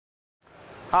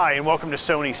Hi, and welcome to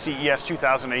Sony CES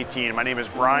 2018. My name is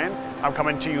Brian. I'm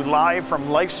coming to you live from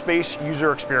LifeSpace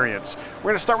User Experience. We're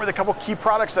going to start with a couple key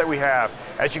products that we have.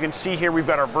 As you can see here, we've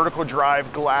got our vertical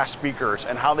drive glass speakers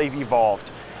and how they've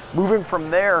evolved. Moving from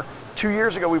there, 2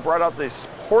 years ago, we brought out this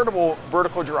portable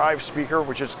vertical drive speaker,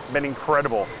 which has been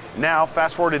incredible. Now,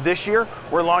 fast forward to this year,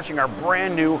 we're launching our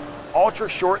brand new ultra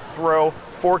short throw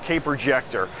 4K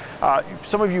projector.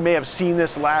 Some of you may have seen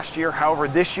this last year. However,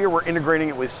 this year we're integrating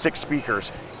it with 6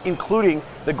 speakers, including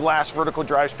the glass vertical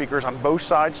drive speakers on both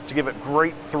sides to give it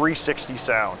great 360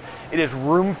 sound. It is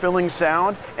room-filling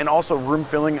sound and also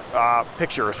room-filling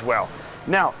picture as well.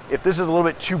 Now, if this is a little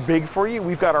bit too big for you,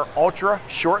 we've got our ultra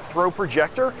short throw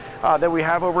projector that we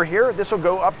have over here. This will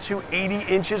go up to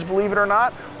 80 inches, believe it or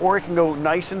not, or it can go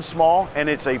nice and small, and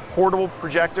it's a portable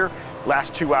projector,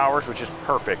 lasts 2 hours, which is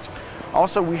perfect.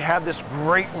 Also, we have this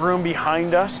great room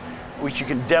behind us, which you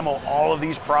can demo all of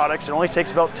these products. It only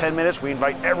takes about 10 minutes. We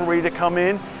invite everybody to come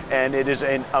in, and it is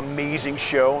an amazing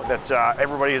show that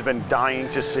everybody has been dying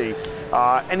to see.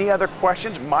 Any other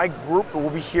questions? My group will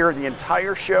be here the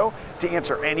entire show to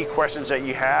answer any questions that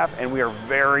you have, and we are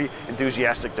very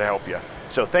enthusiastic to help you.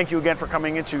 So thank you again for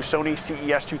coming into Sony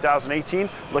CES 2018.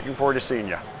 Looking forward to seeing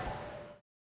you.